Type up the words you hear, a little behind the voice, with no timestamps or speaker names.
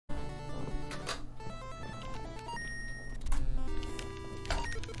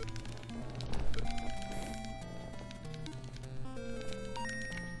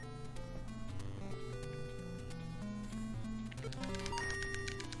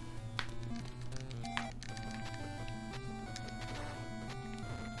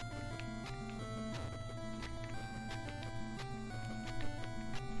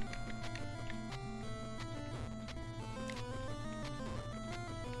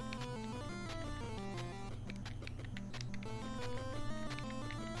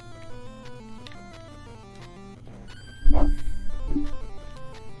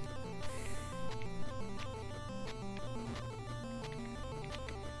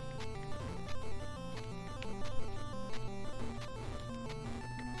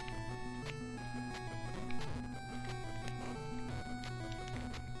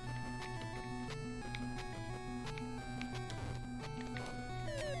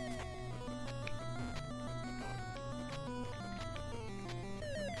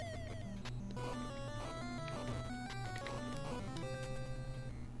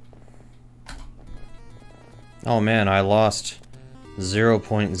Oh man, I lost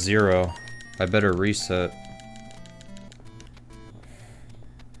 0.0. I better reset.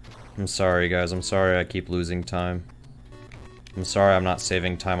 I'm sorry guys, I'm sorry I keep losing time. I'm sorry I'm not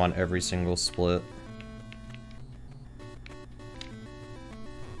saving time on every single split.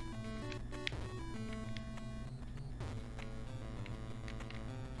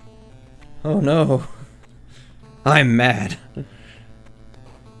 Oh no. I'm mad.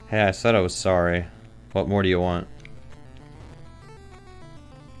 Hey, I said I was sorry. What more do you want?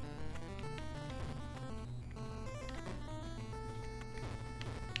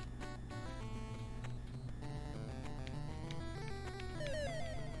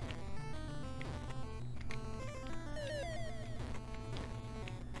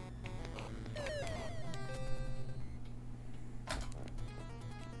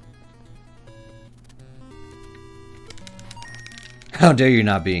 How dare you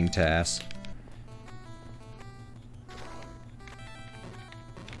not being tasked?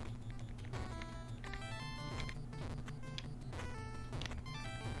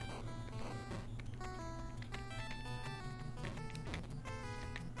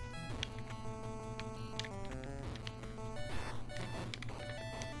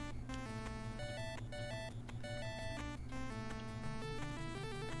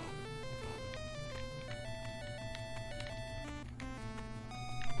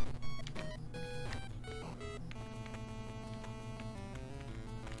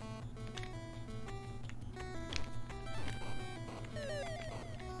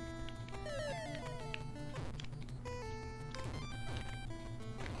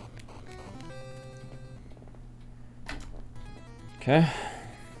 Okay.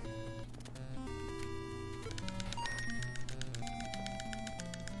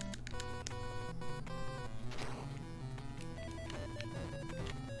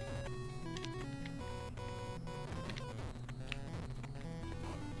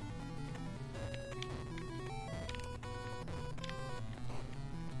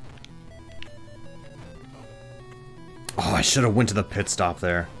 Oh, I should have went to the pit stop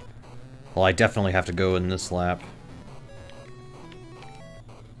there. Well, I definitely have to go in this lap.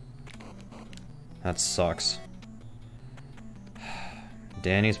 That sucks.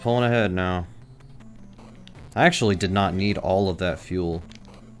 Danny's pulling ahead now. I actually did not need all of that fuel.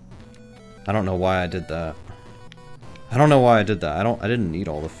 I don't know why I did that. I don't know why I did that. I didn't need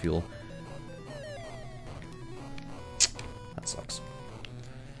all the fuel. That sucks.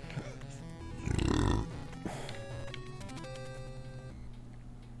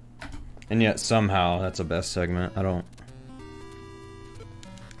 And yet somehow that's a best segment. I don't.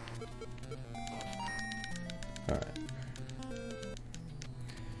 Alright.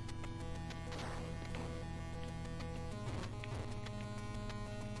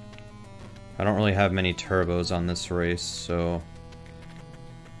 I don't really have many turbos on this race, so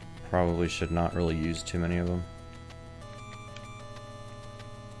probably should not really use too many of them.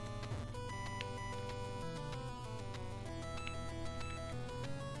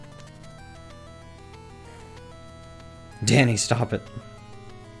 Danny, stop it.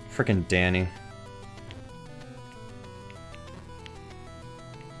 Frickin' Danny.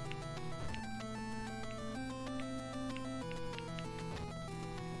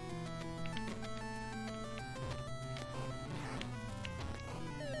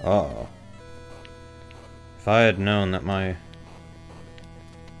 Uh-oh. If I had known that my...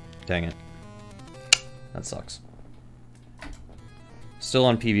 Dang it. That sucks. Still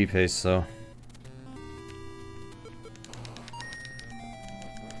on PB pace, though.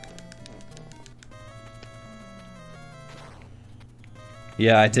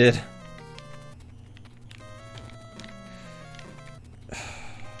 Yeah, I did.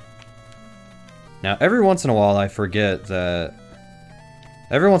 Now, every once in a while I forget that...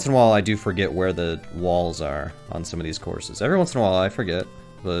 Every once in a while I do forget where the walls are on some of these courses. Every once in a while I forget,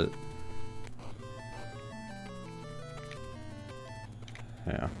 but...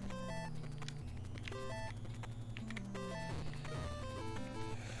 Yeah.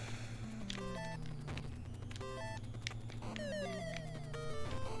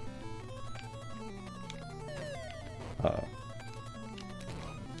 Uh-oh.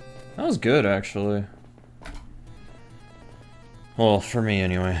 That was good, actually. Well, for me,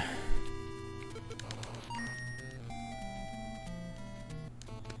 anyway.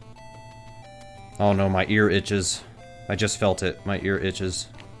 Oh no, my ear itches. I just felt it. My ear itches.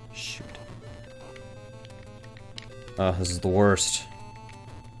 Shoot. Oh, this is the worst.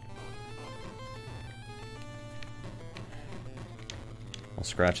 I'll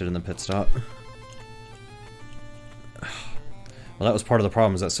scratch it in the pit stop. Well, that was part of the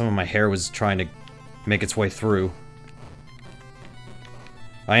problem, is that some of my hair was trying to make its way through.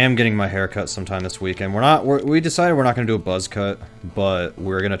 I am getting my hair cut sometime this weekend. We decided we're not going to do a buzz cut, but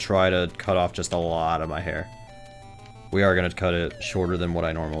we're going to try to cut off just a lot of my hair. We are going to cut it shorter than what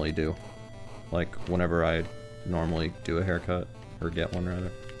I normally do. Like, whenever I normally do a haircut. Or get one,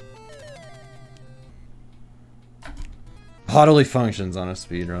 rather. Bodily functions on a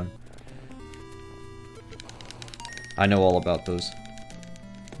speedrun. I know all about those.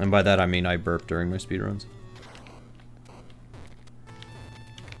 And by that I mean I burp during my speedruns.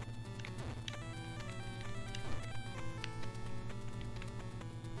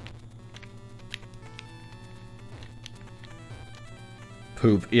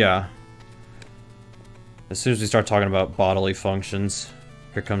 Poop, yeah. As soon as we start talking about bodily functions,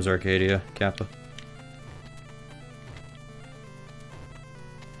 here comes Arcadia, Kappa.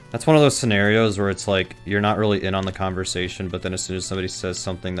 That's one of those scenarios where it's like, you're not really in on the conversation, but then as soon as somebody says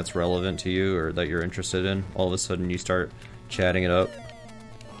something that's relevant to you, or that you're interested in, all of a sudden you start chatting it up.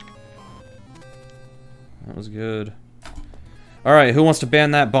 That was good. Alright, who wants to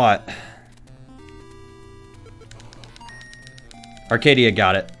ban that bot? Arcadia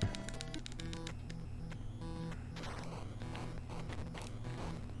got it.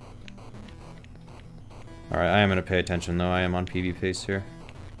 Alright, I am gonna pay attention though, I am on PB pace here.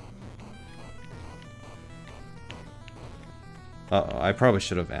 Uh-oh, I probably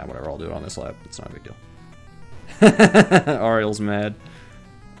should have... whatever, I'll do it on this lap. It's not a big deal. Ariel's mad.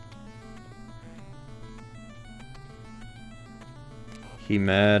 He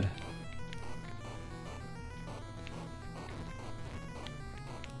mad.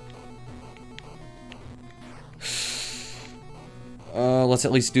 Let's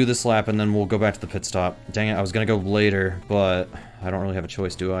at least do this lap and then we'll go back to the pit stop. Dang it, I was gonna go later, but I don't really have a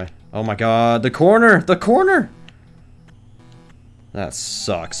choice, do I? Oh my god, the corner! The corner! That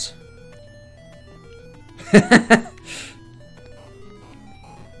sucks.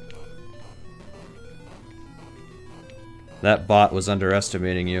 That bot was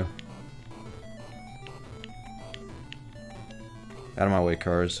underestimating you. Out of my way,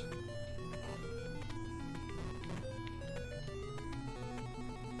 cars.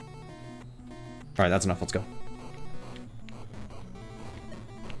 Alright, that's enough, let's go.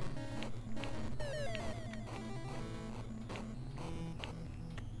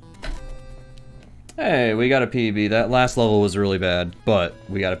 Hey, we got a PB. That last level was really bad, but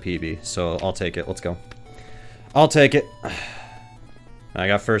we got a PB, so I'll take it. Let's go. I'll take it. I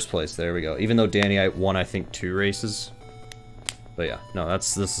got first place. There we go. Even though Danny won, I think, 2 races. But yeah, no,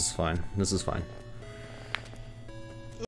 this is fine. This is fine.